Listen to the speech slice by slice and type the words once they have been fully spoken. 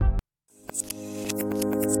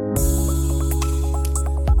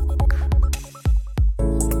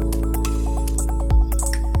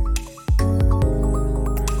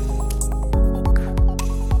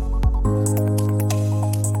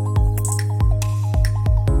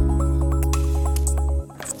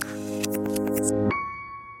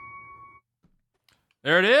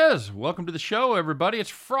There it is. Welcome to the show, everybody. It's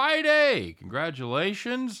Friday.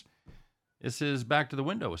 Congratulations. This is Back to the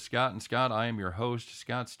Window with Scott and Scott. I am your host,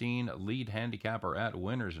 Scott Steen, lead handicapper at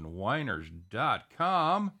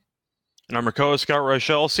winnersandwhiners.com. And I'm your co-host, Scott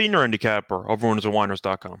Rochelle, senior handicapper of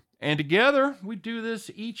winnersandwhiners.com. And together, we do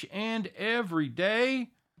this each and every day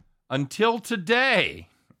until today.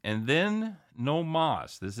 And then no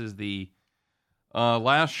mas. This is the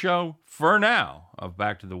last show for now of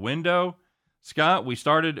Back to the Window. Scott, we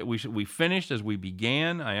finished as we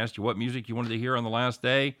began. I asked you what music you wanted to hear on the last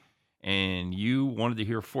day, and you wanted to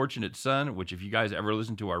hear Fortunate Son, which if you guys ever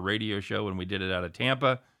listened to our radio show when we did it out of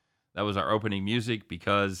Tampa, that was our opening music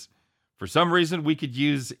because for some reason we could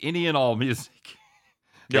use any and all music.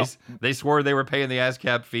 Yep. They swore they were paying the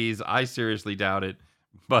ASCAP fees. I seriously doubt it,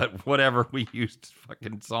 but whatever. We used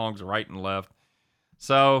fucking songs right and left.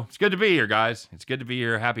 So it's good to be here, guys. It's good to be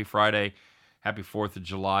here. Happy Friday. Happy 4th of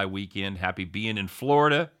July weekend. Happy being in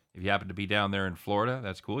Florida. If you happen to be down there in Florida,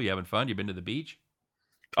 that's cool. You having fun? You been to the beach?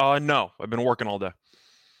 No, I've been working all day.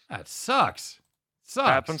 That sucks.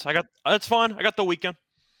 Happens. It's fine. I got the weekend.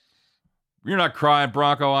 You're not crying,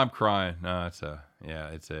 Bronco. I'm crying. No, it's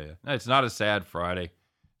not a sad Friday.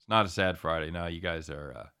 It's not a sad Friday. No, you guys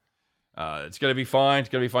are, it's going to be fine. It's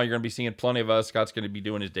going to be fine. You're going to be seeing plenty of us. Scott's going to be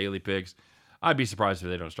doing his daily picks. I'd be surprised if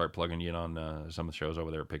they don't start plugging you in on some of the shows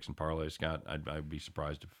over there at Picks and Parlays, Scott. I'd be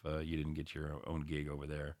surprised if you didn't get your own gig over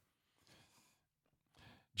there.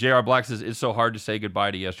 J.R. Black says, it's so hard to say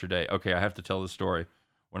goodbye to yesterday. Okay, I have to tell this story.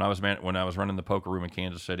 When I was running the poker room in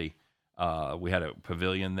Kansas City, we had a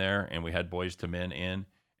pavilion there, and we had Boys to Men in,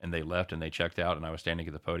 and they left, and they checked out, and I was standing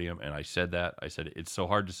at the podium, and I said, it's so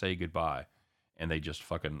hard to say goodbye. And they just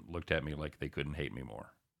fucking looked at me like they couldn't hate me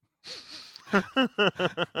more.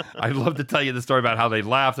 I'd love to tell you the story about how they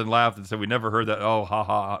laughed and said we never heard that. Oh, ha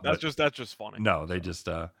ha. That's just funny. No, they just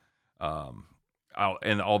and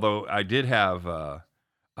although I did have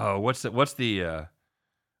what's the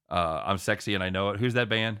I'm Sexy and I Know It. Who's that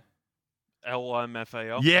band?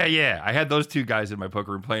 LMFAO. Yeah. I had those two guys in my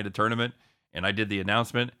poker room playing a tournament, and I did the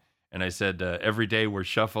announcement, and I said every day we're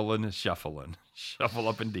shuffle up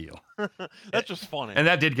and deal. That's just funny. And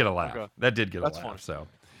that did get a laugh. Okay. That did get a laugh. Funny.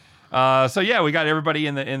 So yeah, we got everybody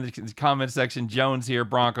in the comment section. Jones here,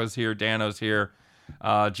 Broncos here, Dano's here,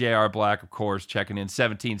 J.R. Black, of course, checking in.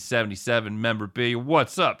 1777 memorabilia.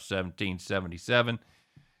 What's up, 1777?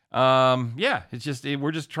 Yeah, it's just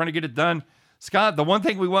we're just trying to get it done. Scott, the one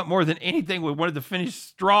thing we want more than anything, we wanted to finish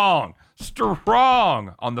strong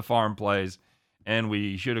on the farm plays, and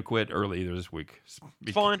we should have quit early this week.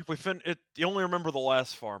 Fine, you only remember the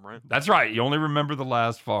last farm, right? That's right. You only remember the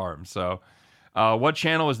last farm. So. What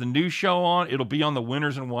channel is the new show on? It'll be on the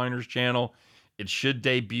Winners and Whiners channel. It should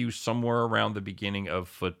debut somewhere around the beginning of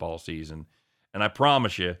football season. And I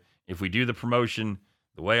promise you, if we do the promotion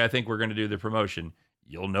the way I think we're going to do the promotion,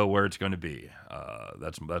 you'll know where it's going to be.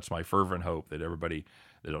 That's my fervent hope that everybody,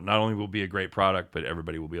 that not only will be a great product, but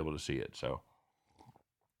everybody will be able to see it. So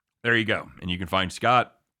there you go. And you can find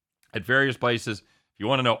Scott at various places. If you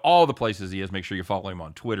want to know all the places he is, make sure you follow him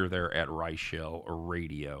on Twitter there at Reichel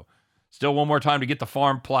Radio. Still one more time to get the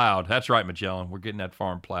farm plowed. That's right, Magellan. We're getting that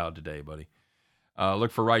farm plowed today, buddy.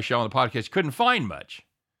 Look for Reichel on the podcast. Couldn't find much.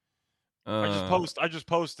 I just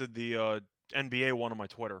posted the NBA one on my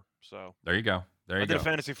Twitter. So there you go. I did a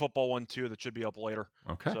fantasy football one too that should be up later.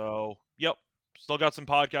 Okay. So yep, still got some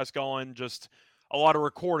podcasts going. Just a lot of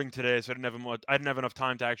recording today, so I didn't have enough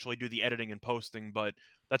time to actually do the editing and posting. But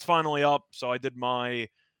that's finally up. So I did my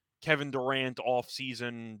Kevin Durant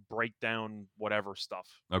off-season breakdown, whatever stuff.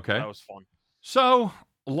 Okay. That was fun. So,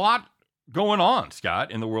 a lot going on,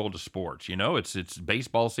 Scott, in the world of sports. You know, it's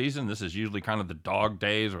baseball season. This is usually kind of the dog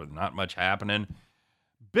days or not much happening.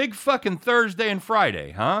 Big fucking Thursday and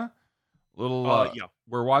Friday, huh? Yeah.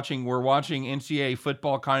 We're watching NCAA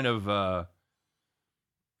football kind of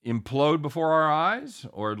implode before our eyes,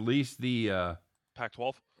 or at least the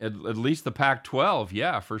Pac-12. At least the Pac-12,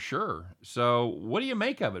 yeah, for sure. So, what do you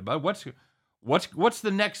make of it, bud? What's the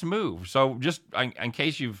next move? So, just in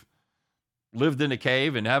case you've lived in a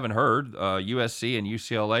cave and haven't heard, USC and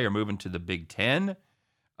UCLA are moving to the Big Ten.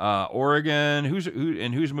 Oregon,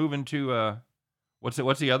 who's moving to?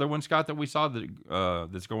 What's the other one, Scott, that we saw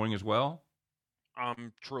that's going as well?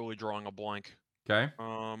 I'm truly drawing a blank. Okay.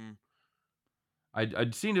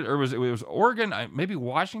 I'd seen it, or it was Oregon, maybe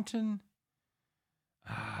Washington.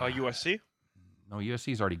 USC? No,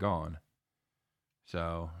 USC's already gone.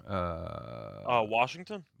 So,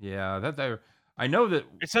 Washington? Yeah, I know that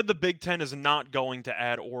it said the Big Ten is not going to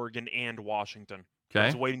add Oregon and Washington. Okay. I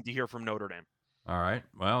was waiting to hear from Notre Dame. All right.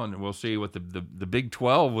 Well, and we'll see what the Big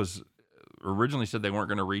 12 was originally said they weren't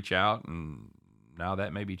going to reach out, and now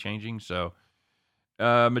that may be changing. So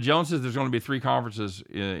Magellan says there's going to be 3 conferences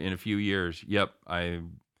in a few years. Yep, I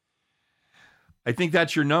think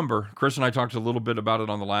that's your number. Chris and I talked a little bit about it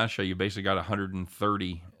on the last show. You basically got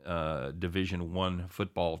 130 Division I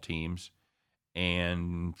football teams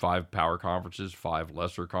and 5 power conferences, 5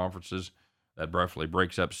 lesser conferences. That roughly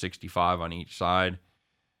breaks up 65 on each side.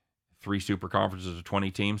 3 super conferences of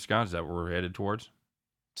 20 teams. Scott, is that what we're headed towards?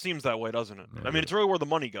 Seems that way, doesn't it? Yeah, I mean, it's really where the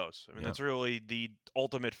money goes. I mean, Yeah. that's really the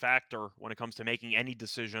ultimate factor when it comes to making any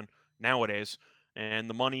decision nowadays. And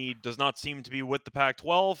the money does not seem to be with the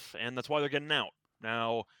Pac-12, and that's why they're getting out.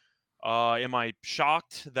 Now, am I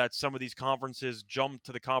shocked that some of these conferences jumped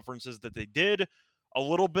to the conferences that they did? A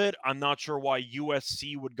little bit. I'm not sure why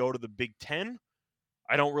USC would go to the Big Ten.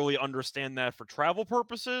 I don't really understand that for travel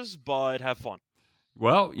purposes, but have fun.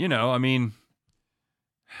 Well, I mean,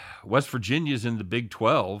 West Virginia's in the Big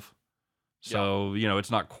 12, so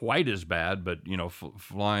it's not quite as bad. But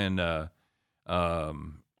flying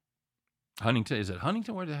Huntington, is it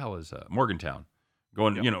Huntington? Where the hell is Morgantown?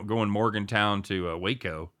 Going Morgantown to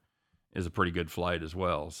Waco is a pretty good flight as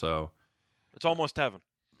well. So it's almost heaven.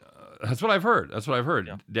 That's what I've heard.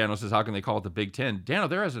 Yeah. Dano says, how can they call it the Big Ten? Dano,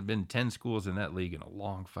 there hasn't been 10 schools in that league in a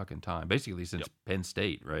long fucking time. Basically since Penn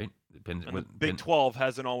State, right? The Big 12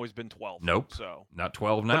 hasn't always been 12. Nope. So not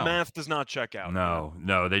 12 now. The math does not check out.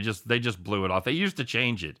 No. They just blew it off. They used to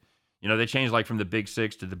change it. They changed like from the Big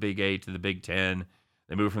 6 to the Big 8 to the Big 10.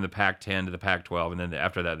 They moved from the Pac-10 to the Pac-12, and then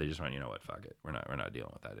after that, they just went, you know what, fuck it. We're not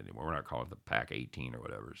dealing with that anymore. We're not calling it the Pac-18 or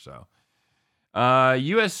whatever. So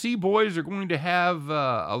USC boys are going to have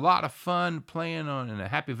a lot of fun playing in the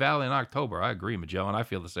Happy Valley in October. I agree, Magellan. I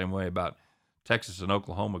feel the same way about Texas and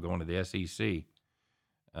Oklahoma going to the SEC.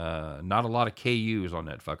 Not a lot of KUs on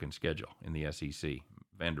that fucking schedule in the SEC.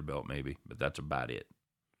 Vanderbilt maybe, but that's about it.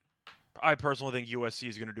 I personally think USC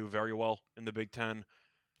is going to do very well in the Big Ten.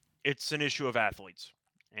 It's an issue of athletes.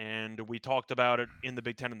 And we talked about it in the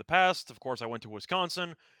Big Ten in the past. Of course, I went to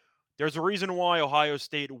Wisconsin. There's a reason why Ohio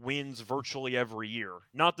State wins virtually every year.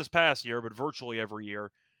 Not this past year, but virtually every year.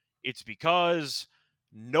 It's because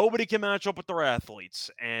nobody can match up with their athletes.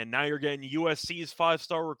 And now you're getting USC's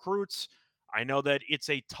 5-star recruits. I know that it's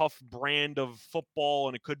a tough brand of football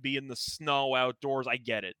and it could be in the snow outdoors. I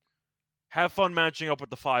get it. Have fun matching up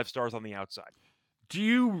with the 5 stars on the outside. Do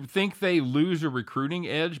you think they lose a recruiting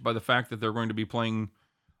edge by the fact that they're going to be playing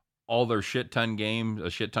all their a shit ton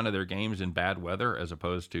of their games in bad weather as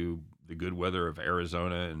opposed to the good weather of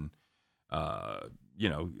Arizona and,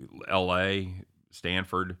 LA,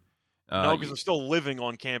 Stanford? No, because they're still living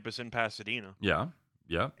on campus in Pasadena. Yeah.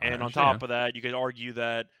 And on top of that, you could argue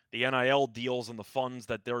that the NIL deals and the funds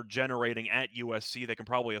that they're generating at USC, they can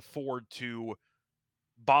probably afford to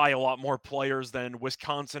buy a lot more players than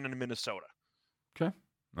Wisconsin and Minnesota. Okay.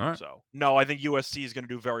 All right. So, no, I think USC is going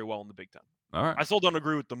to do very well in the Big Ten. All right. I still don't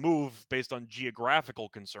agree with the move based on geographical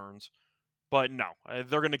concerns, but no,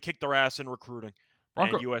 they're going to kick their ass in recruiting.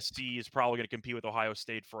 And USC is probably going to compete with Ohio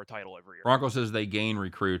State for a title every year. Bronco says they gain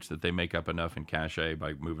recruits that they make up enough in cachet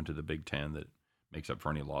by moving to the Big Ten that makes up for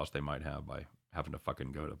any loss they might have by having to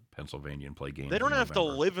fucking go to Pennsylvania and play games. They don't have to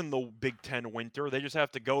live in the Big Ten winter. They just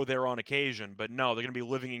have to go there on occasion. But no, they're going to be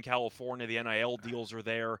living in California. The NIL deals are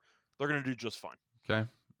there. They're going to do just fine. Okay.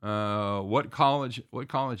 What college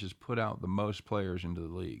has put out the most players into the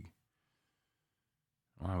league?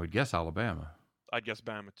 Well, I would guess Alabama. I'd guess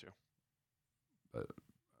Bama too.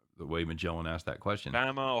 The way Magellan asked that question.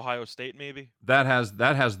 Bama, Ohio State, maybe. That has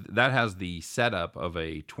the setup of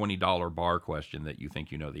a $20 bar question that you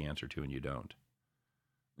think you know the answer to and you don't.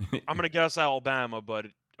 I'm going to guess Alabama, but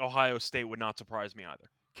Ohio State would not surprise me either.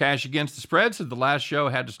 Cash Against the Spread said the last show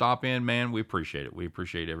had to stop in. Man, we appreciate it. We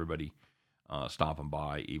appreciate everybody stopping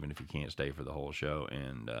by, even if you can't stay for the whole show.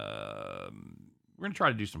 And we're going to try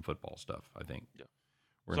to do some football stuff, I think. Yeah.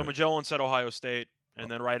 So Magellan said Ohio State, and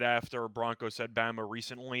then right after, Bronco said Bama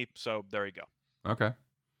recently. So there you go. Okay.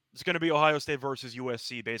 It's going to be Ohio State versus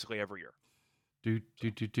USC basically every year. And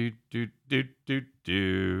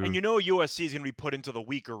USC is going to be put into the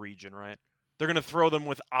weaker region, right? They're going to throw them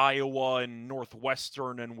with Iowa and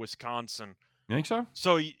Northwestern and Wisconsin. You think so?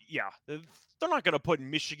 So, yeah. They're not going to put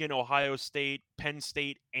Michigan, Ohio State, Penn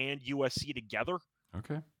State, and USC together.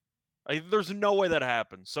 Okay. There's no way that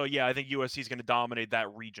happens. So, yeah, I think USC is going to dominate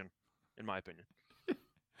that region, in my opinion.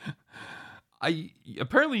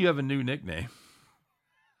 Apparently you have a new nickname.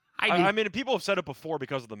 I mean, people have said it before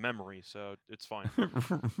because of the memory, so it's fine.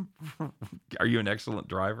 Are you an excellent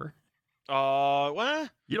driver? Well,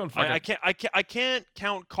 you don't. I can't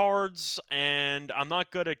count cards, and I'm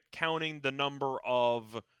not good at counting the number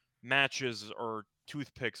of matches or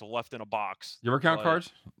toothpicks left in a box. You ever count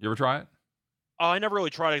cards? You ever try it? I never really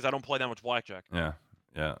tried it because I don't play that much blackjack. Yeah.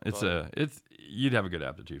 Yeah. But It's you'd have a good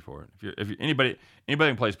aptitude for it. If you anybody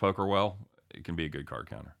who plays poker well, it can be a good card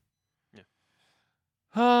counter. Yeah.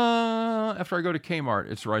 After I go to Kmart,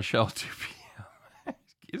 it's Reichel 2 p.m.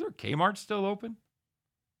 Is there Kmart still open?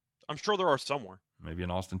 I'm sure there are somewhere. Maybe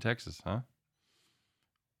in Austin, Texas, huh?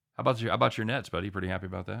 How about your Nets, buddy? Pretty happy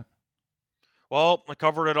about that? Well, I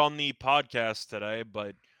covered it on the podcast today,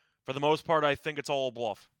 but for the most part, I think it's all a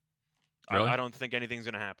bluff. Really? I don't think anything's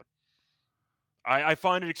going to happen. I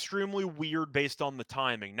find it extremely weird based on the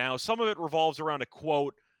timing. Now, some of it revolves around a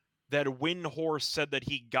quote that Windhorst said that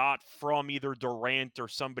he got from either Durant or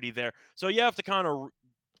somebody there. So you have to kind of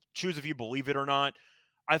choose if you believe it or not.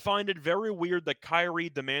 I find it very weird that Kyrie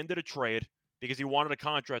demanded a trade because he wanted a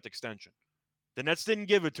contract extension. The Nets didn't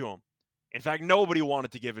give it to him. In fact, nobody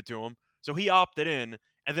wanted to give it to him. So he opted in.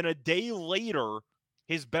 And then a day later,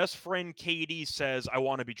 his best friend KD says, I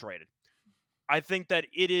want to be traded. I think that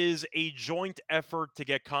it is a joint effort to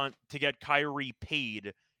get Kyrie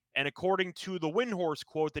paid. And according to the Windhorst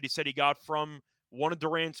quote that he said he got from one of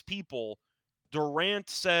Durant's people, Durant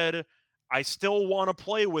said, I still want to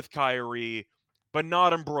play with Kyrie, but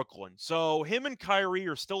not in Brooklyn. So him and Kyrie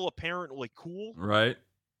are still apparently cool. Right.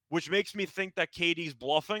 Which makes me think that KD's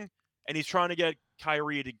bluffing and he's trying to get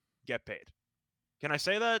Kyrie to get paid. Can I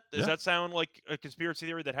say that? Does that sound like a conspiracy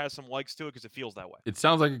theory that has some legs to it? Because it feels that way. It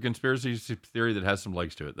sounds like a conspiracy theory that has some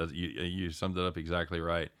legs to it. You summed it up exactly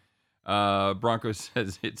right. Bronco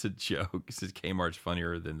says it's a joke. He says Kmart's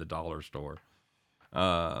funnier than the dollar store.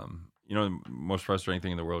 The most frustrating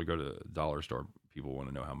thing in the world, go to the dollar store. People want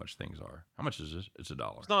to know how much things are. How much is this? It's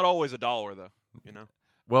 $1. It's not always $1, though.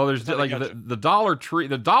 Well, there's like the Dollar Tree,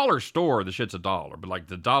 the dollar store. The shit's $1, but like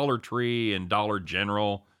the Dollar Tree and Dollar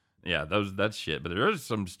General, yeah, that's shit. But there's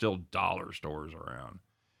some still dollar stores around.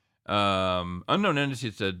 Unknown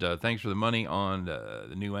Entity said, "Thanks for the money on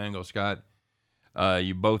the new angle, Scott.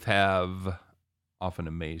 You both have often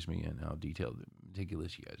amazed me in how detailed and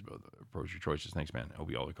meticulous you guys both approach your choices. Thanks, man. I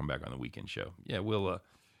hope you all come back on the weekend show. Yeah, we'll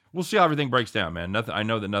see how everything breaks down, man. I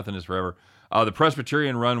know that nothing is forever. The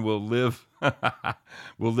Presbyterian run will live.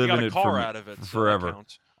 We'll live in it out of it forever.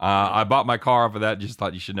 I bought my car off of that. Just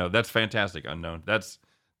thought you should know. That's fantastic. Unknown. That's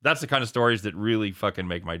the kind of stories that really fucking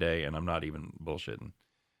make my day, and I'm not even bullshitting.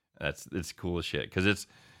 It's cool as shit because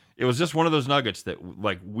it was just one of those nuggets that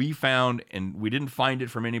like we found, and we didn't find it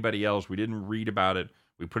from anybody else. We didn't read about it.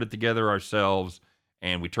 We put it together ourselves,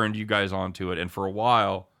 and we turned you guys onto it. And for a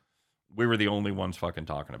while, we were the only ones fucking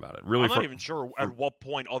talking about it. Really, I'm not even sure at what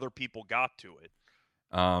point other people got to it.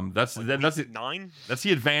 That's like 9. That's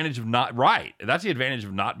the advantage of not right. That's the advantage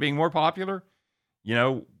of not being more popular.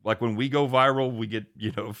 Like when we go viral, we get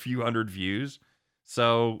a few hundred views.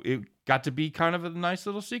 So it got to be kind of a nice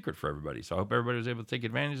little secret for everybody. So I hope everybody was able to take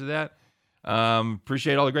advantage of that.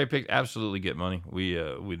 Appreciate all the great picks. Absolutely get money. We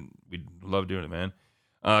love doing it, man.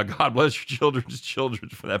 God bless your children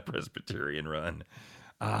for that Presbyterian run.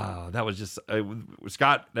 That was just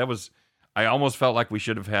Scott. That was. I almost felt like we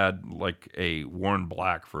should have had like a Warren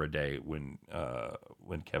Black for a day when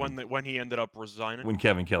he ended up resigning. When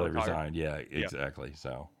Kevin Kelly resigned. Yeah, exactly.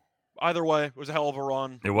 So either way, it was a hell of a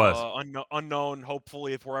run. It was unknown.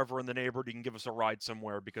 Hopefully, if we're ever in the neighborhood, you can give us a ride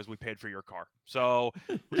somewhere because we paid for your car. So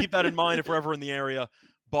keep that in mind if we're ever in the area.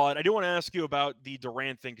 But I do want to ask you about the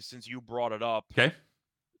Durant thing since you brought it up. Okay.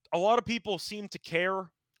 A lot of people seem to care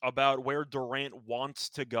about where Durant wants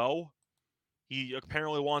to go. He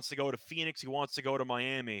apparently wants to go to Phoenix. He wants to go to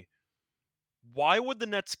Miami. Why would the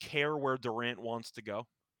Nets care where Durant wants to go?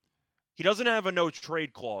 He doesn't have a no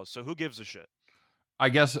trade clause, so who gives a shit? I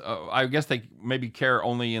guess they maybe care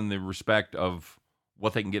only in the respect of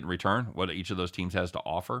what they can get in return, what each of those teams has to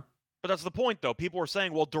offer. But that's the point, though. People are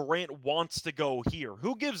saying, well, Durant wants to go here.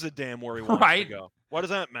 Who gives a damn where he wants to go? Why does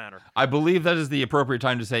that matter? I believe that is the appropriate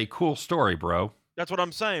time to say, cool story, bro. That's what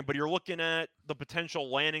I'm saying, but you're looking at the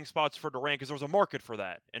potential landing spots for Durant because there's a market for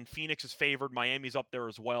that, and Phoenix is favored. Miami's up there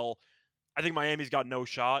as well. I think Miami's got no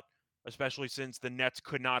shot, especially since the Nets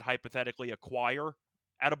could not hypothetically acquire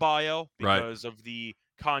Adebayo because of the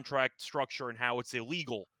contract structure and how it's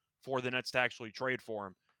illegal for the Nets to actually trade for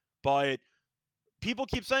him. But people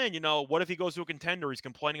keep saying, what if he goes to a contender? He's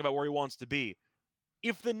complaining about where he wants to be.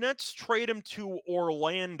 If the Nets trade him to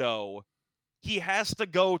Orlando, he has to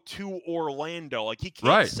go to Orlando. Like, he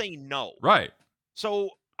can't say no. Right.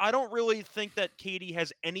 So I don't really think that KD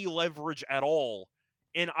has any leverage at all.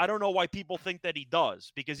 And I don't know why people think that he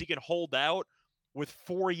does, because he can hold out with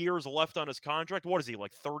 4 years left on his contract. What is he,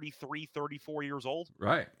 like 33, 34 years old?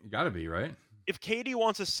 Right. You got to be, right? If KD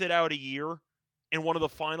wants to sit out a year in one of the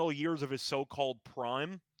final years of his so-called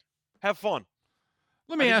prime, have fun.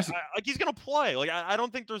 Let me ask you. Like he's gonna play. Like I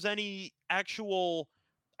don't think there's any actual,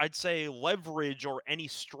 I'd say, leverage or any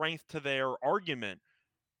strength to their argument.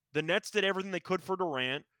 The Nets did everything they could for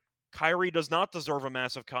Durant. Kyrie does not deserve a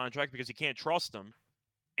massive contract because you can't trust him,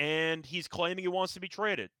 and he's claiming he wants to be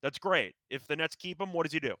traded. That's great. If the Nets keep him, what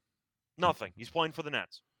does he do? Nothing. He's playing for the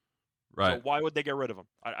Nets. Right. So why would they get rid of him?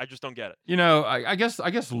 I just don't get it. You know, I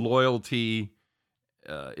guess loyalty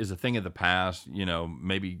is a thing of the past. You know,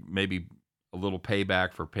 maybe a little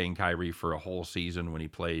payback for paying Kyrie for a whole season when he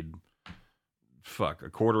played a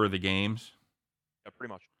quarter of the games. Yeah,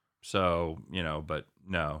 pretty much. So, you know, but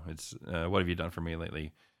no, it's what have you done for me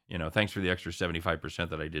lately? You know, thanks for the extra 75%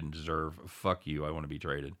 that I didn't deserve. Fuck you. I want to be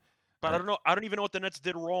traded. But I don't know. I don't even know what the Nets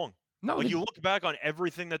did wrong. No, Like you look back on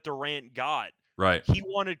everything that Durant got. right. He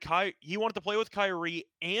wanted to play with Kyrie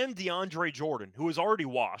and DeAndre Jordan, who was already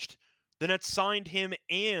washed. The Nets signed him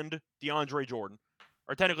and DeAndre Jordan.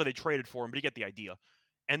 Or technically they traded for him, but you get the idea.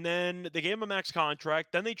 And then they gave him a max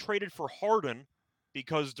contract. Then they traded for Harden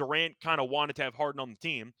because Durant kind of wanted to have Harden on the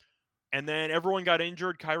team. And then everyone got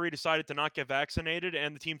injured. Kyrie decided to not get vaccinated,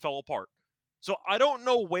 and the team fell apart. So I don't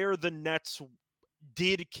know where the Nets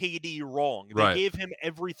did KD wrong. They gave him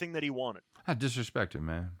everything that he wanted. I disrespect him,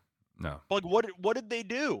 man. No. But like, what did they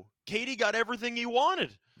do? KD got everything he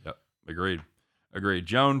wanted. Yep. Agreed.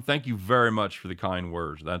 Joan, thank you very much for the kind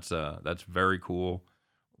words. That's very cool.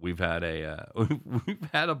 We've had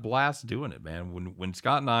a blast doing it, man. When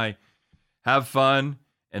Scott and I have fun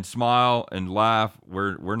and smile and laugh,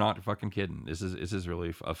 we're not fucking kidding. This is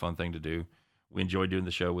really a fun thing to do. We enjoy doing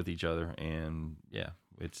the show with each other, and yeah,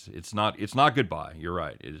 it's not goodbye. You're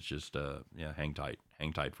right. It's just hang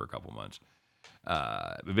tight for a couple months.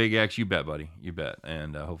 Big X, you bet, buddy, you bet,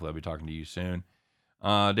 and hopefully I'll be talking to you soon.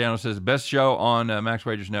 Dano says best show on Max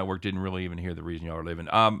Wagers Network. Didn't really even hear the reason y'all are leaving.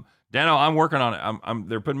 Dano, I'm working on it.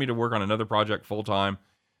 They're putting me to work on another project full time.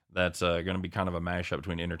 That's going to be kind of a mashup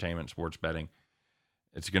between entertainment and sports betting.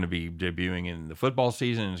 It's going to be debuting in the football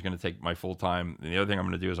season, and it's going to take my full time. And the other thing I'm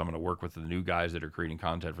going to do is I'm going to work with the new guys that are creating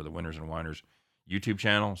content for the Winners and Whiners YouTube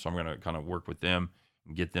channel. So I'm going to kind of work with them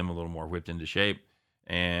and get them a little more whipped into shape.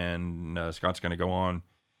 And Scott's going to go on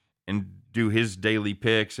and do his daily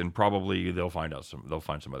picks, and probably they'll find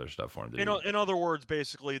some other stuff for him to do. In other words,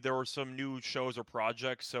 basically, there were some new shows or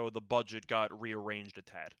projects, so the budget got rearranged a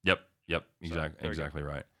tad. Yep, exactly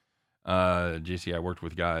right. JC, I worked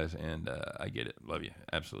with guys, and I get it. Love you,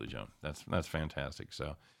 absolutely, Joan. That's fantastic.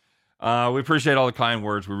 So we appreciate all the kind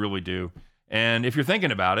words. We really do. And if you're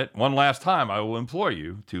thinking about it, one last time, I will implore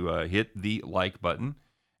you to hit the like button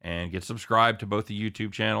and get subscribed to both the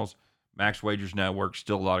YouTube channels. Max Wagers Network,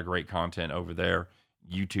 still a lot of great content over there.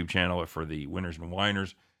 YouTube channel for the Winners and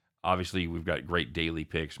Whiners. Obviously, we've got great daily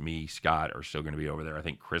picks. Me, Scott are still going to be over there. I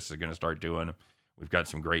think Chris is going to start doing them. We've got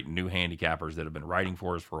some great new handicappers that have been writing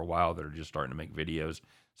for us for a while that are just starting to make videos.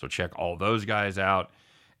 So check all those guys out.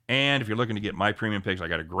 And if you're looking to get my premium picks, I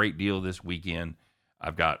got a great deal this weekend.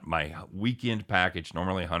 I've got my weekend package,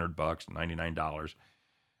 normally $100, $99.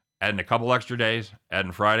 Adding a couple extra days,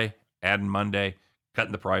 adding Friday, adding Monday,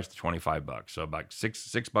 cutting the price to $25. So about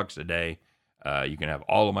 $6 a day. You can have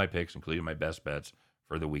all of my picks, including my best bets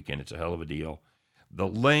for the weekend. It's a hell of a deal. The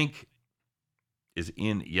link is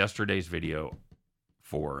in yesterday's video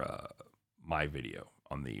for my video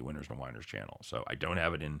on the Winners and Whiners channel. So I don't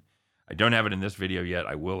have it in this video yet.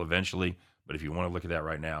 I will eventually, but if you want to look at that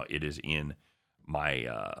right now, it is in my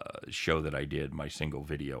show that I did, my single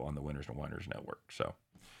video on the Winners and Whiners network. So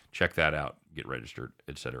check that out, get registered,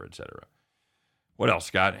 et cetera, et cetera. What else,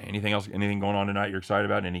 Scott? Anything else? Anything going on tonight you're excited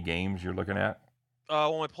about? Any games you're looking at?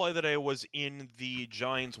 Well, my play today was in the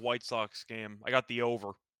Giants-White Sox game. I got the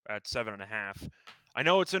over at 7.5. I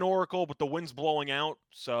know it's in Oracle, but the wind's blowing out,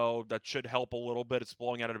 so that should help a little bit. It's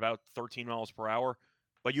blowing out at about 13 miles per hour.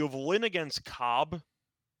 But you have Lynn against Cobb.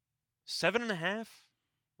 7.5?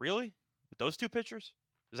 Really? With those two pitchers?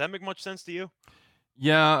 Does that make much sense to you?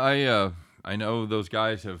 Yeah, I know those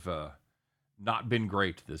guys have not been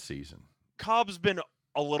great this season. Cobb's been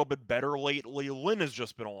a little bit better lately. Lynn has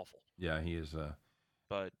just been awful. Yeah, he is.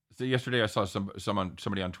 But so yesterday I saw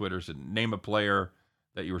somebody on Twitter said, name a player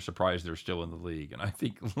that you were surprised they're still in the league. And I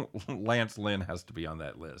think Lance Lynn has to be on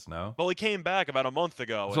that list, no? Well, he came back about a month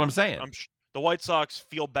ago. That's what I'm saying. The White Sox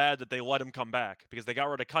feel bad that they let him come back because they got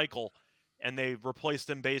rid of Keuchel and they replaced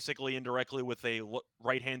him basically indirectly with a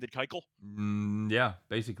right-handed Keuchel. Yeah,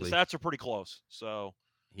 basically. The stats are pretty close, so...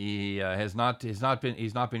 He has not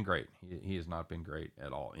been great. He has not been great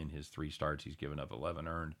at all in his 3 starts. He's given up 11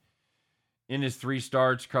 earned in his 3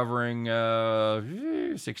 starts, covering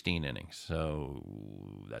 16 innings.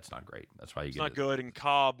 So that's not great. That's why it's not good. And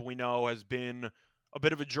Cobb, we know, has been a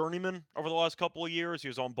bit of a journeyman over the last couple of years. He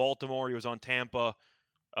was on Baltimore. He was on Tampa.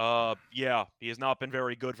 Yeah, he has not been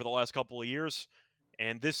very good for the last couple of years.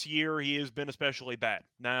 And this year, he has been especially bad.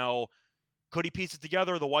 Now, could he piece it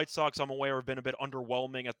together? The White Sox, I'm aware, have been a bit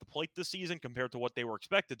underwhelming at the plate this season compared to what they were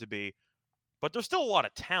expected to be. But there's still a lot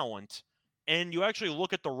of talent. And you actually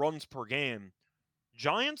look at the runs per game.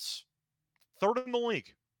 Giants, third in the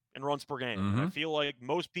league in runs per game. And I feel like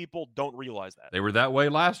most people don't realize that. They were that way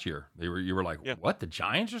last year. You were like, Yeah. what? The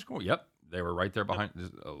Giants are scoring? Yep. They were right there behind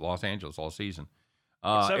Los Angeles all season.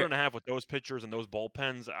 7.5 with those pitchers and those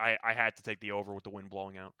bullpens, I had to take the over with the wind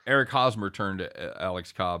blowing out. Eric Hosmer turned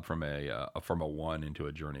Alex Cobb from a 1 into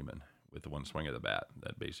a journeyman with the one swing of the bat.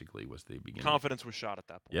 That basically was the beginning. Confidence was shot at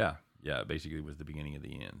that point. Yeah, basically was the beginning of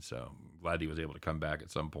the end. So glad he was able to come back at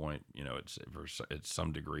some point. You know, it's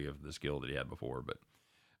some degree of the skill that he had before, but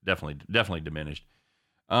definitely diminished.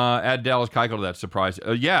 Add Dallas Keuchel to that surprise.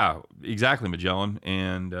 Yeah, exactly, Magellan,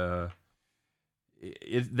 and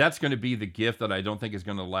that's going to be the gift that I don't think is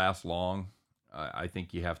going to last long. I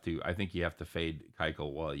think you have to fade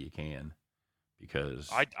Keuchel while you can, because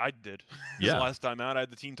I did. Yeah. Last time out, I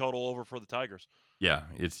had the team total over for the Tigers. Yeah,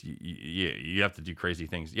 you have to do crazy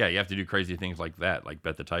things. Yeah, you have to do crazy things like that, like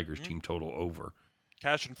bet the Tigers team total over.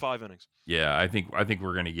 Cash in 5 innings. Yeah, I think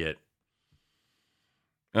we're going to get.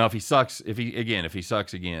 Now, if he sucks this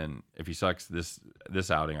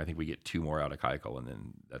outing, I think we get 2 more out of Keuchel, and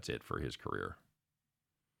then that's it for his career.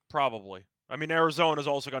 Probably. I mean, Arizona's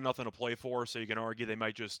also got nothing to play for, so you can argue they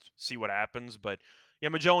might just see what happens. But yeah,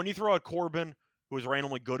 Magellan, you throw out Corbin, who was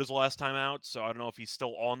randomly good his last time out, so I don't know if he's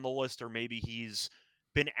still on the list or maybe he's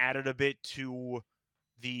been added a bit to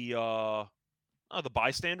the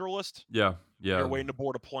bystander list. Yeah. You're waiting to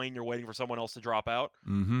board a plane. You're waiting for someone else to drop out.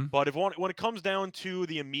 Mm-hmm. But when it comes down to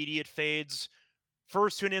the immediate fades,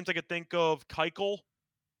 first 2 names I could think of, Keuchel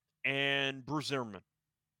and Bruce Zimmerman.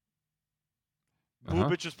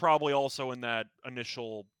 Bubic is probably also in that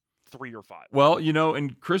initial 3 or 5. Well, you know,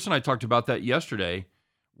 and Chris and I talked about that yesterday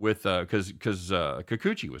with because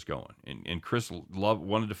Kikuchi was going, and Chris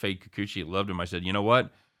wanted to fade Kikuchi, loved him. I said, you know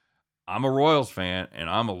what? I'm a Royals fan, and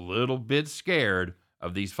I'm a little bit scared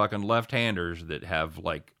of these fucking left-handers that have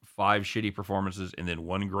like 5 shitty performances and then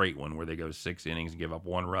 1 great one where they go 6 innings and give up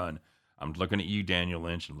 1 run. I'm looking at you, Daniel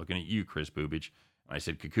Lynch, and looking at you, Chris Bubic. And I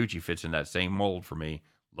said, Kikuchi fits in that same mold for me.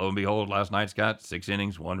 Lo and behold, last night, Scott, 6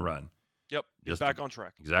 innings, 1 run. Yep, he's back on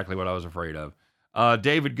track. Exactly what I was afraid of.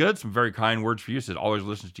 David Good, some very kind words for you. Said always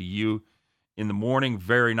listens to you in the morning.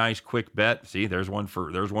 Very nice, quick bet. See, there's one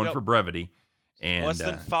for brevity. And less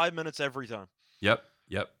than 5 minutes every time. Yep.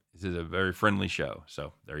 This is a very friendly show.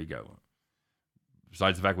 So there you go.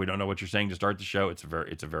 Besides the fact we don't know what you're saying to start the show, it's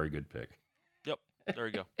a very good pick. Yep, there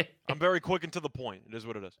you go. I'm very quick and to the point. It is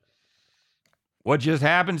what it is. What just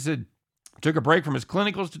happened? Said took a break from his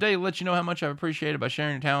clinicals today to let you know how much I've appreciated by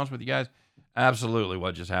sharing your talents with you guys. Absolutely,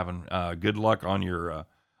 what just happened. Good luck on your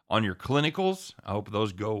clinicals. I hope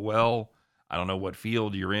those go well. I don't know what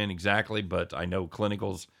field you're in exactly, but I know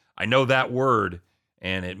clinicals. I know that word,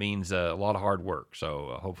 and it means a lot of hard work.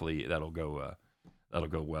 So hopefully that'll go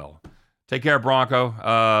well. Take care,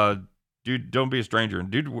 Bronco. Dude, don't be a stranger.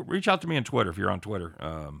 And dude, reach out to me on Twitter if you're on Twitter.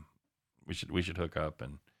 We should hook up,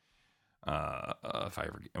 and if I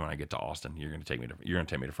ever when I get to Austin, you're gonna take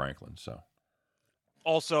me to Franklin. So.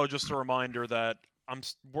 Also, just a reminder that I'm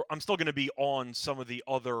still going to be on some of the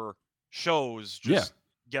other shows, just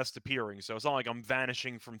guest appearing. So it's not like I'm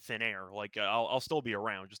vanishing from thin air. Like I'll still be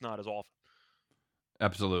around, just not as often.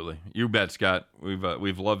 Absolutely, you bet, Scott.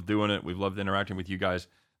 We've loved doing it. We've loved interacting with you guys.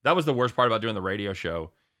 That was the worst part about doing the radio show,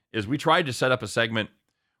 is we tried to set up a segment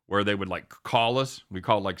where they would like call us. We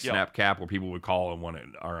called like Snap Cap, where people would call and want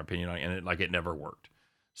our opinion on it, and it never worked.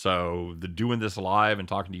 So doing this live and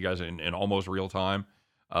talking to you guys in almost real time,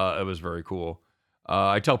 it was very cool.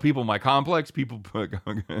 I tell people my complex, people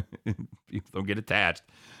don't get attached.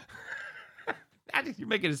 You're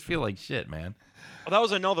making us feel like shit, man. Oh, that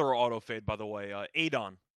was another auto fade, by the way.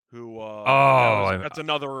 Adon, who that's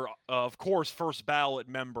another, of course, first ballot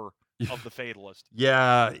member of the fade list.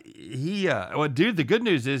 Yeah, well, dude, the good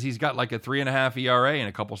news is he's got like a 3.5 ERA and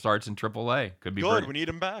a couple starts in AAA. Could be good. We need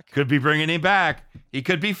him back. Could be bringing him back. He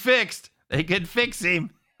could be fixed. They could fix him.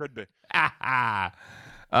 Could be.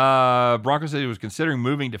 Bronco said he was considering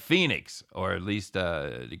moving to Phoenix, or at least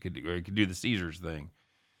he could do the Caesars thing.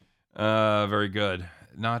 Very good.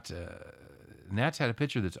 Nats had a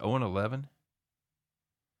pitcher that's 0-11.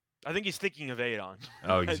 I think he's thinking of Adon.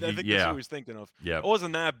 Oh, I think that's who he's thinking of. Yeah, it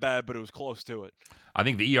wasn't that bad, but it was close to it. I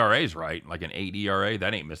think the ERA is right, like an 8 ERA.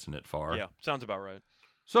 That ain't missing it far. Yeah, sounds about right.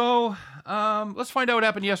 So let's find out what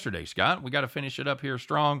happened yesterday, Scott. We got to finish it up here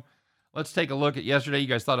strong. let's take a look at yesterday. You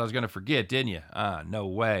guys thought I was going to forget, didn't you? No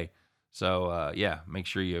way. So, yeah, make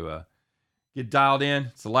sure you get dialed in.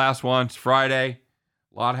 It's the last one. It's Friday.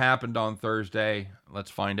 A lot happened on Thursday.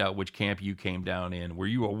 Let's find out which camp you came down in. Were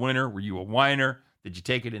you a winner? Were you a whiner? Did you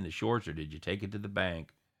take it in the shorts or did you take it to the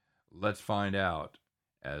bank? Let's find out.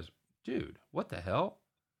 Dude, what the hell?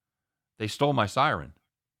 They stole my siren.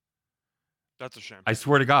 That's a shame. I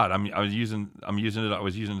swear to God, I was using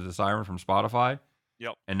the siren from Spotify.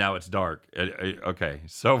 Yep. And now it's dark. Okay.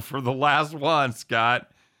 So for the last one,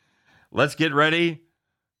 Scott, let's get ready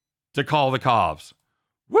to call the cops.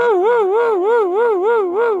 Woo, woo, woo, woo, woo,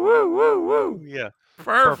 woo, woo, woo, woo, woo. Yeah.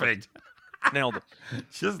 Perfect. Nailed it.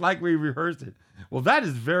 Just like we rehearsed it. Well, that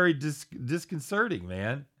is very disconcerting,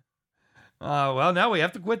 man. Well, now we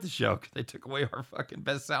have to quit the show because they took away our fucking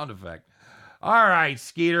best sound effect. All right,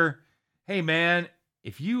 Skeeter. Hey, man,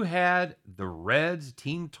 if you had the Reds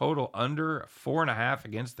team total under 4.5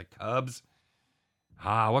 against the Cubs,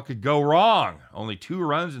 what could go wrong? Only 2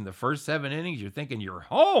 runs in the first 7 innings. You're thinking you're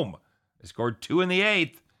home. They scored 2 in the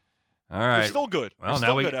 8th. All right. They're still good. Well, They're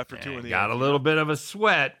now still good after 2 in the 8th. Got a little bit of a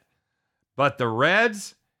sweat. But the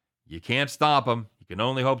Reds, you can't stop them. You can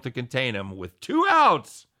only hope to contain them with 2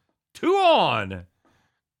 outs. 2 on.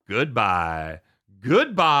 Goodbye.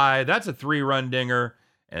 Goodbye. That's a 3-run dinger.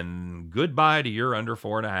 And goodbye to your under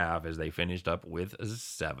 4.5 as they finished up with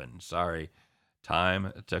 7. Sorry.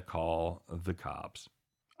 Time to call the cops.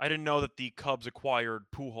 I didn't know that the Cubs acquired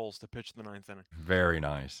Pujols to pitch the 9th inning. Very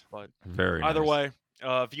nice. But very either nice. way,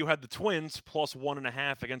 if you had the Twins plus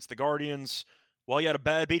 1.5 against the Guardians, well, you had a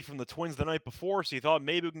bad beat from the Twins the night before, so you thought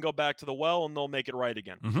maybe we can go back to the well and they'll make it right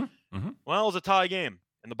again. Well, it was a tie game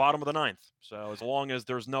in the bottom of the 9th. So as long as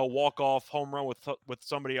there's no walk-off home run with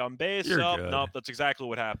somebody on base, nope, that's exactly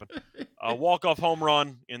what happened. Walk-off home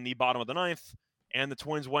run in the bottom of the 9th, and the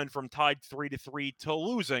Twins went from tied 3-3 to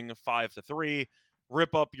losing 5-3.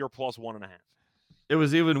 Rip up your plus 1.5. It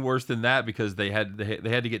was even worse than that because they had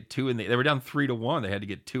to get 2 in they were down 3-1. They had to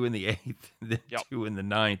get 2 in the 8th, then 2 in the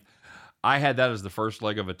 9th. I had that as the first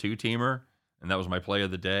leg of a 2-teamer, and that was my play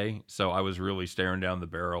of the day. So I was really staring down the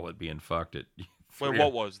barrel at being fucked at. Wait,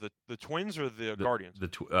 what was the Twins or the Guardians?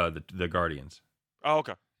 The Guardians. Oh,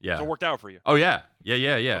 okay. Yeah. So it worked out for you. Oh yeah. Okay.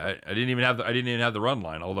 I didn't even have the run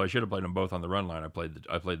line. Although I should have played them both on the run line. I played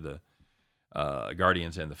the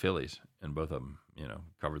Guardians and the Phillies, and both of them,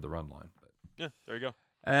 covered the run line. But. Yeah, there you go.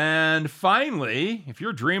 And finally, if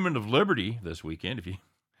you're dreaming of Liberty this weekend, this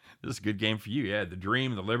is a good game for you. Yeah, the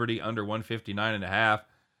Dream, the Liberty under 159.5.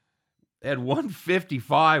 They had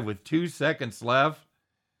 155 with 2 seconds left.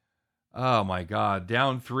 Oh my God.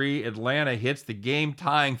 Down 3. Atlanta hits the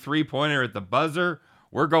game-tying 3-pointer at the buzzer.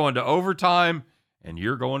 We're going to overtime, and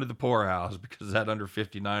you're going to the poorhouse because that under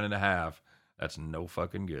 59.5. That's no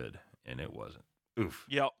fucking good. And it wasn't. Oof.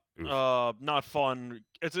 Yep. Oof. Not fun.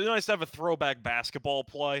 It's nice to have a throwback basketball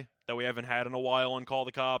play that we haven't had in a while on Call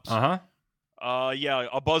the Cops. Yeah,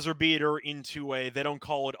 a buzzer beater into they don't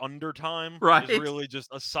call it undertime. Right. Is really just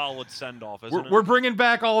a solid send-off, isn't it? We're bringing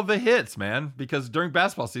back all of the hits, man, because during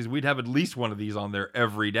basketball season, we'd have at least one of these on there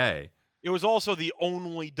every day. It was also the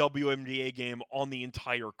only WNBA game on the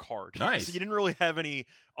entire card. Nice. So you didn't really have any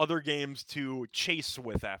other games to chase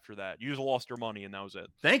with after that. You just lost your money, and that was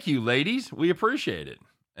it. Thank you, ladies. We appreciate it.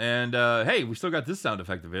 And, hey, we still got this sound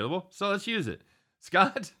effect available, so let's use it.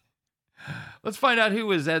 Scott, let's find out who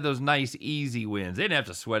has had those nice, easy wins. They didn't have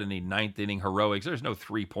to sweat any 9th inning heroics. There's no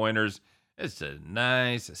 3-pointers. It's a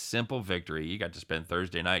nice, simple victory. You got to spend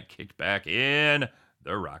Thursday night kicked back in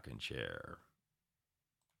the rocking chair.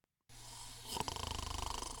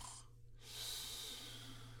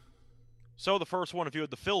 So the first one, if you had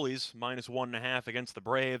the Phillies, minus 1.5 against the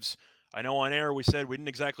Braves. I know on air we said we didn't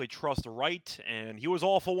exactly trust Wright, and he was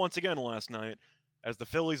awful once again last night, as the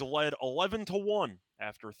Phillies led 11-1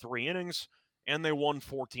 after 3 innings, and they won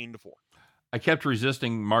 14-4. I kept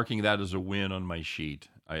resisting marking that as a win on my sheet.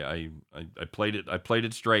 I played it. I played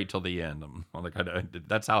it straight till the end. I'm like,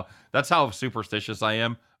 that's how superstitious I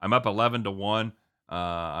am. I'm up 11-1.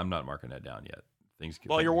 I'm not marking that down yet.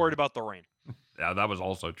 Well, you're worried about the rain. Yeah, that was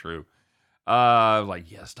also true.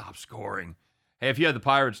 Stop scoring. Hey, if you had the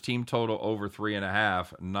Pirates team total over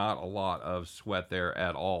 3.5, not a lot of sweat there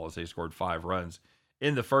at all as they scored 5 runs.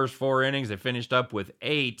 In the first 4 innings, they finished up with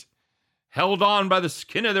 8, held on by the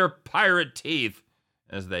skin of their pirate teeth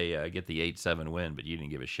as they get the 8-7 win, but you didn't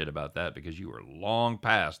give a shit about that because you were long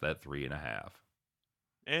past that 3.5.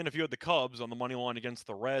 And if you had the Cubs on the money line against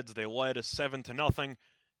the Reds, they led 7-0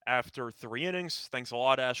 after 3 innings. Thanks a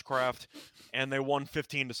lot, Ashcraft. And they won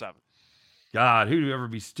 15-7. God, who'd ever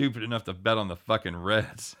be stupid enough to bet on the fucking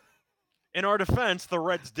Reds? In our defense, the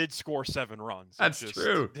Reds did score 7 runs. That's it just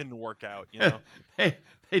true. Didn't work out, you know.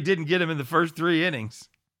 They didn't get him in the first 3 innings.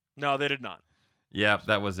 No, they did not. Yeah,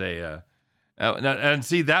 that was a and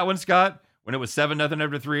see that one, Scott, when it was 7-0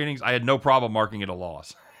 after 3 innings, I had no problem marking it a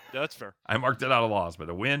loss. Yeah, that's fair. I marked it out a loss, but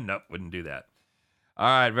a win, nope, wouldn't do that. All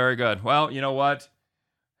right, very good. Well, you know what?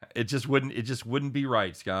 It just wouldn't be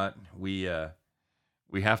right, Scott. We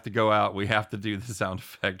have to go out. We have to do the sound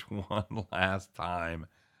effect one last time.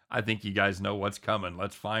 I think you guys know what's coming.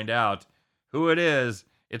 Let's find out who it is.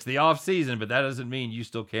 It's the off season, but that doesn't mean you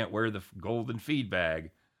still can't wear the golden feed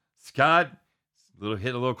bag. Scott,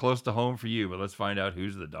 hit a little close to home for you, but let's find out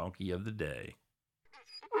who's the donkey of the day.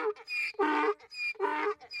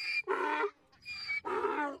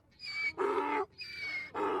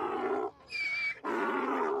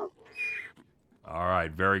 All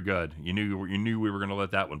right, very good. You knew we were going to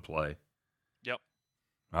let that one play. Yep.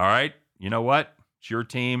 All right. You know what? It's your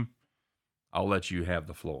team. I'll let you have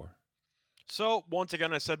the floor. So, once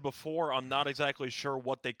again, I said before, I'm not exactly sure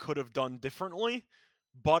what they could have done differently,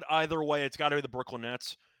 but either way, it's got to be the Brooklyn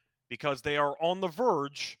Nets because they are on the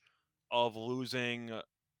verge of losing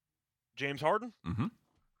James Harden,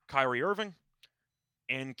 Kyrie Irving,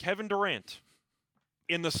 and Kevin Durant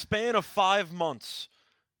in the span of 5 months.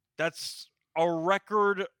 That's a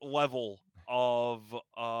record level of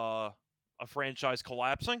a franchise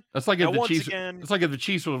collapsing. That's like if the Chiefs. It's like if the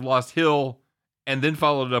Chiefs would have lost Hill and then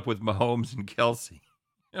followed it up with Mahomes and Kelsey.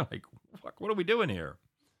 You're like, what are we doing here?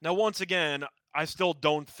 Now, once again, I still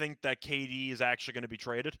don't think that KD is actually going to be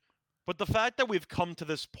traded. But the fact that we've come to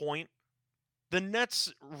this point, the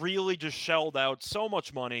Nets really just shelled out so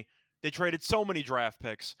much money. They traded so many draft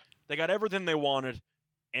picks. They got everything they wanted,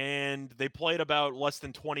 and they played about less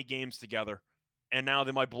than 20 games together. And now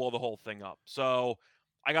they might blow the whole thing up. So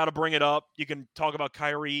I got to bring it up. You can talk about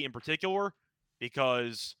Kyrie in particular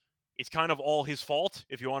because it's kind of all his fault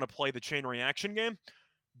if you want to play the chain reaction game.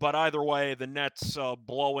 But either way, the Nets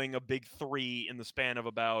blowing a big 3 in the span of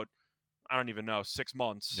about, I don't even know, 6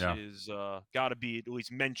 months is got to be at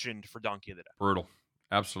least mentioned for Donkey of the Day. Brutal.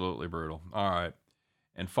 Absolutely brutal. All right.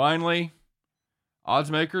 And finally, odds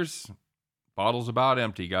makers, bottle's about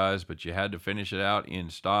empty, guys, but you had to finish it out in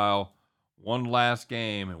style. One last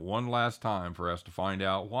game and one last time for us to find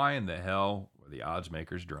out why in the hell were the odds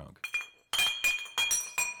makers drunk.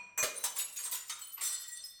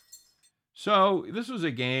 So this was a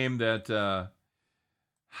game that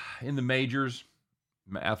in the majors,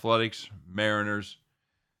 Athletics, Mariners,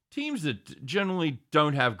 teams that generally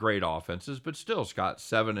don't have great offenses, but still, Scott,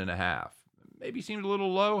 7.5. Maybe seemed a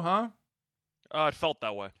little low, huh? It felt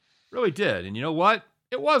that way. Really did. And you know what?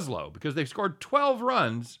 It was low because they scored 12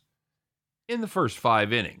 runs in the first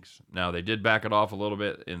 5 innings. Now, they did back it off a little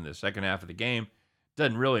bit in the second half of the game.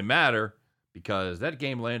 Doesn't really matter because that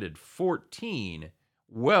game landed 14,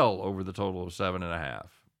 well over the total of 7.5.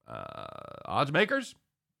 Odds makers,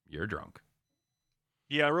 you're drunk.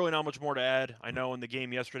 Yeah, really not much more to add. I know in the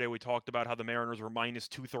game yesterday we talked about how the Mariners were minus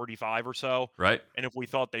 235 or so. Right. And if we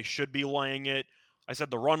thought they should be laying it, I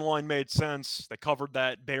said the run line made sense. They covered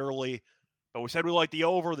that barely. But we said we liked the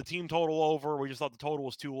over, the team total over. We just thought the total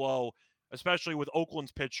was too low, especially with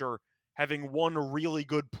Oakland's pitcher having one really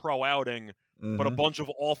good pro outing, but a bunch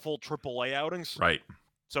of awful AAA outings. Right.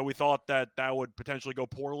 So we thought that would potentially go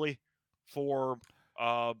poorly for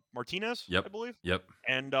Martinez, I believe. Yep.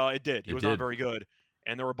 And it did. He was not very good.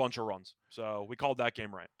 And there were a bunch of runs. So we called that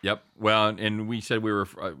game right. Yep. Well, and we said we were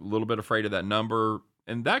a little bit afraid of that number.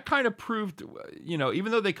 And that kind of proved,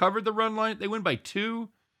 even though they covered the run line, they win by 2.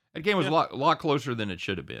 That game was a lot closer than it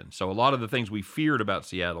should have been. So a lot of the things we feared about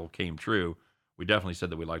Seattle came true. We definitely said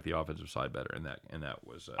that we liked the offensive side better, and that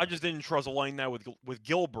was. I just didn't trust a line that with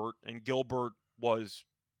Gilbert, and Gilbert was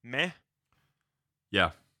meh. Yeah,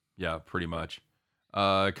 pretty much.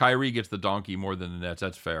 Kyrie gets the donkey more than the Nets.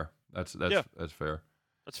 That's fair. That's fair.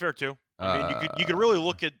 That's fair too. I mean, you could really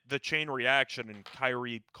look at the chain reaction, and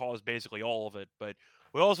Kyrie caused basically all of it. But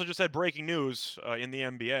we also just had breaking news in the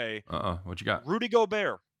NBA. What you got? Rudy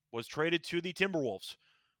Gobert was traded to the Timberwolves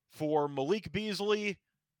for Malik Beasley,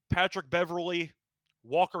 Patrick Beverley,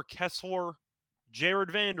 Walker Kessler,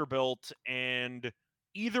 Jared Vanderbilt, and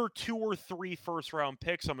either 2 or 3 first-round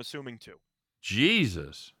picks. I'm assuming 2.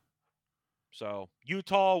 Jesus. So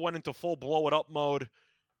Utah went into full blow-it-up mode.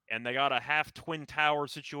 And they got a half Twin Tower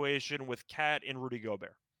situation with Cat and Rudy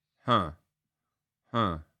Gobert. Huh.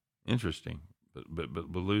 Interesting.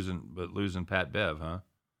 But losing Pat Bev, huh?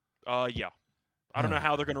 Yeah. I don't know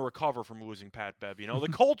how they're going to recover from losing Pat Bev.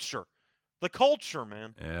 The culture,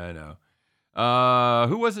 man. Yeah, I know.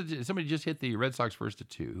 Who was it? Somebody just hit the Red Sox first to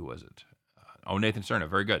 2. Who was it? Nathan Cerna.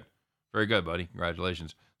 Very good. Very good, buddy.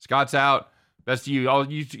 Congratulations. Scott's out. Best to you. All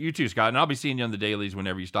you too, Scott. And I'll be seeing you on the dailies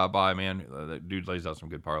whenever you stop by, man. That dude lays out some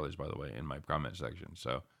good parlays, by the way, in my comment section.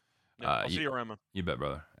 So I'll see you around, man. You bet,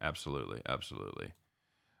 brother. Absolutely.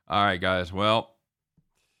 All right, guys. Well,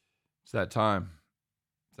 it's that time.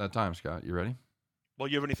 It's that time, Scott. You ready? Well,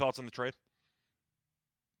 you have any thoughts on the trade?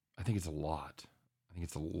 I think it's a lot.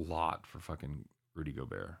 For fucking Rudy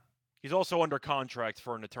Gobert. He's also under contract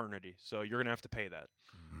for an eternity, so you're going to have to pay that.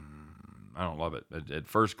 I don't love it. At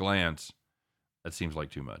first glance, that seems like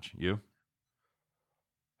too much. You?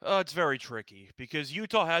 It's very tricky because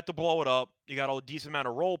Utah had to blow it up. You got a decent amount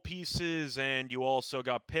of role pieces, and you also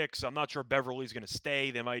got picks. I'm not sure Beverly's going to stay.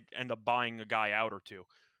 They might end up buying a guy out or two.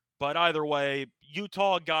 But either way,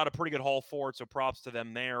 Utah got a pretty good haul for it, so props to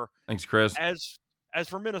them there. Thanks, Chris. As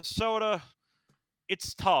for Minnesota,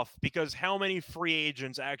 it's tough because how many free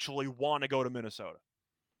agents actually want to go to Minnesota?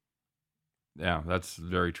 Yeah, that's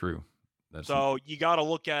very true. So you got to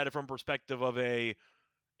look at it from perspective of an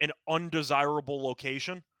undesirable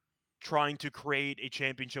location trying to create a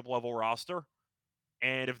championship level roster.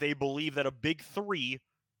 And if they believe that a big three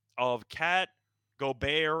of Cat,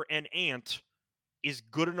 Gobert, and Ant is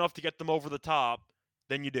good enough to get them over the top,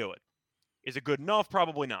 then you do it. Is it good enough?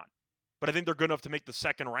 Probably not. But I think they're good enough to make the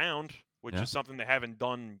second round, which is something they haven't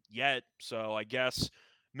done yet. So I guess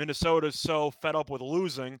Minnesota's so fed up with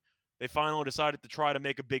losing, they finally decided to try to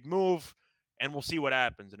make a big move, and we'll see what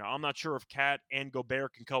happens. Now, I'm not sure if Cat and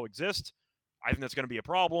Gobert can coexist. I think that's going to be a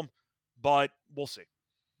problem, but we'll see.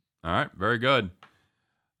 All right, very good.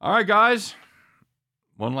 All right, guys.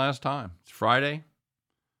 One last time. It's Friday.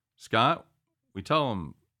 Scott, we tell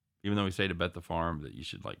them, even though we say to bet the farm, that you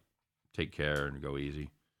should take care and go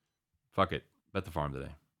easy. Fuck it. Bet the farm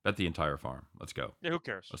today. Bet the entire farm. Let's go. Yeah, who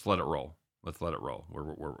cares? Let's let it roll. We're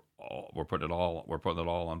putting it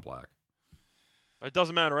all on black. It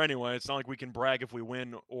doesn't matter anyway. It's not like we can brag if we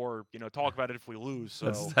win or talk about it if we lose.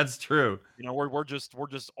 So that's true. We're just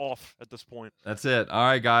off at this point. That's it. All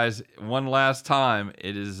right, guys. One last time.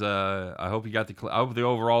 It is. I hope you got I hope the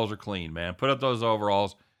overalls are clean, man. Put up those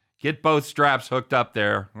overalls. Get both straps hooked up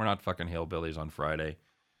there. We're not fucking hillbillies on Friday.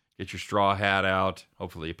 Get your straw hat out.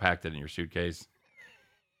 Hopefully you packed it in your suitcase.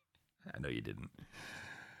 I know you didn't.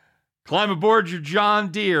 Climb aboard your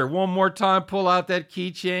John Deere. One more time, pull out that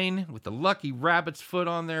keychain with the lucky rabbit's foot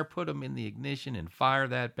on there. Put them in the ignition and fire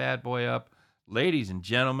that bad boy up. Ladies and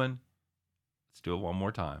gentlemen, let's do it one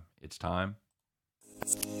more time. It's time.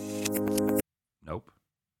 Nope.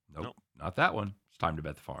 Not that one. It's time to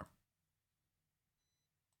bet the farm.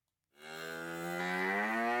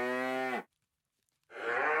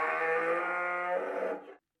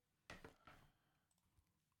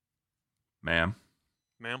 Ma'am.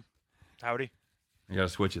 Howdy. You got to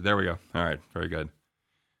switch it. There we go. All right. Very good.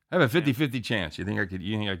 I have a 50-50 chance. You think I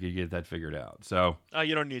could get that figured out? So.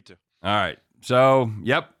 You don't need to. All right. So,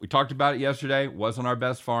 yep. We talked about it yesterday. Wasn't our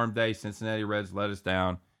best farm day. Cincinnati Reds let us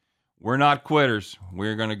down. We're not quitters.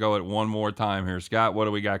 We're going to go it one more time here. Scott, what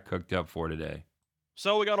do we got cooked up for today?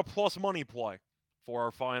 So we got a plus money play for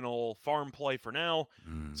our final farm play for now.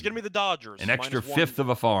 It's going to be the Dodgers. An extra fifth of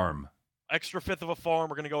a farm. Extra fifth of a farm.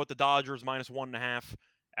 We're going to go with the Dodgers minus 1.5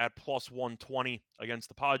 at plus 120 against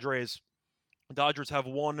the Padres. The Dodgers have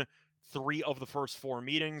won 3 of the first 4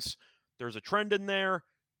 meetings. There's a trend in there.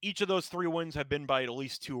 Each of those 3 wins have been by at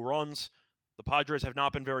least 2 runs. The Padres have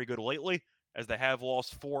not been very good lately, as they have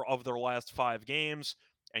lost 4 of their last 5 games.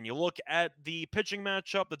 And you look at the pitching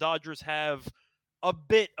matchup, the Dodgers have a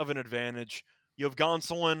bit of an advantage. You have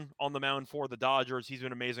Gonsolin on the mound for the Dodgers. He's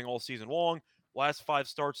been amazing all season long. Last 5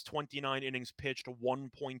 starts, 29 innings pitched,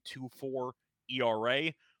 1.24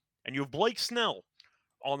 ERA. And you have Blake Snell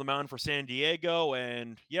on the mound for San Diego.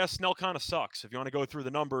 And yes, Snell kind of sucks. If you want to go through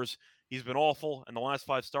the numbers, he's been awful. And the last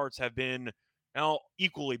 5 starts have been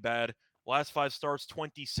equally bad. Last 5 starts,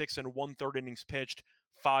 26 and 1/3 innings pitched,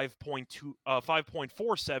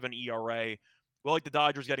 5.47 ERA. We like the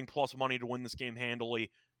Dodgers getting plus money to win this game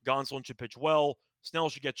handily. Gonsolin should pitch well. Snell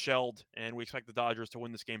should get shelled. And we expect the Dodgers to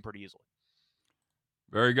win this game pretty easily.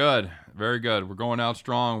 Very good. Very good. We're going out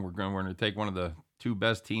strong. We're going to take one of the 2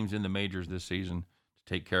 best teams in the majors this season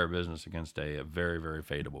to take care of business against a very, very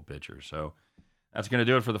fadeable pitcher. So that's going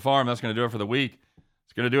to do it for the farm. That's going to do it for the week.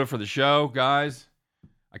 It's going to do it for the show, guys.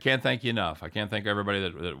 I can't thank you enough. I can't thank everybody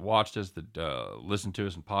that watched us, that listened to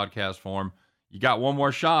us in podcast form. You got one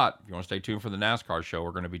more shot. If you want to stay tuned for the NASCAR show,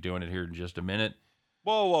 we're going to be doing it here in just a minute.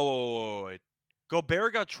 Whoa.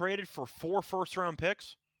 Gobert got traded for 4 first-round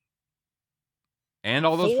picks? And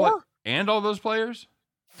all those 4? And all those players?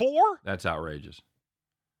 4? That's outrageous.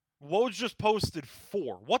 Woj just posted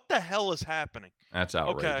 4. What the hell is happening? That's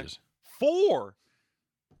outrageous. Okay. 4?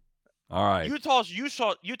 All right.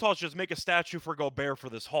 Utah's just make a statue for Gobert for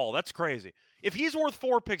this haul. That's crazy. If he's worth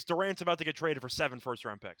 4 picks, Durant's about to get traded for 7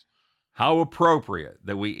 first-round picks. How appropriate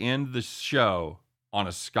that we end the show on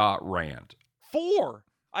a Scott rant. 4.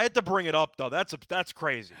 I had to bring it up though. That's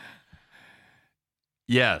crazy.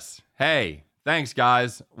 Yes. Hey, thanks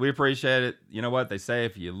guys. We appreciate it. You know what they say,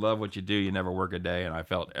 if you love what you do, you never work a day, and I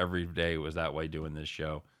felt every day was that way doing this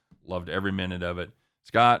show. Loved every minute of it.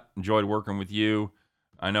 Scott, enjoyed working with you.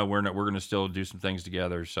 I know we're going to still do some things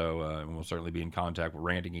together, so we'll certainly be in contact. We're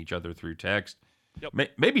ranting each other through text.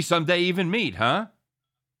 Yep. Maybe someday even meet, huh?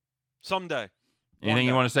 Someday. Anything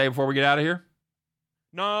you want to say before we get out of here?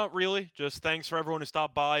 No, really. Just thanks for everyone who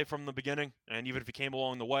stopped by from the beginning, and even if you came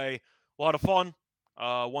along the way, a lot of fun.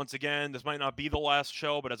 Once again, this might not be the last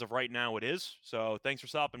show, but as of right now, it is. So thanks for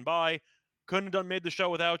stopping by. Couldn't have made the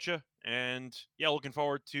show without you, and yeah, looking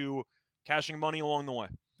forward to cashing money along the way.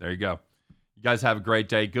 There you go. You guys have a great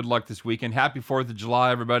day. Good luck this weekend. Happy 4th of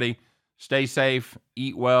July, everybody. Stay safe.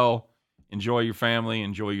 Eat well. Enjoy your family.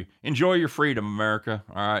 Enjoy your freedom, America.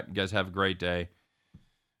 All right. You guys have a great day.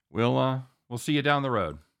 We'll see you down the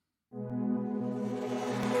road.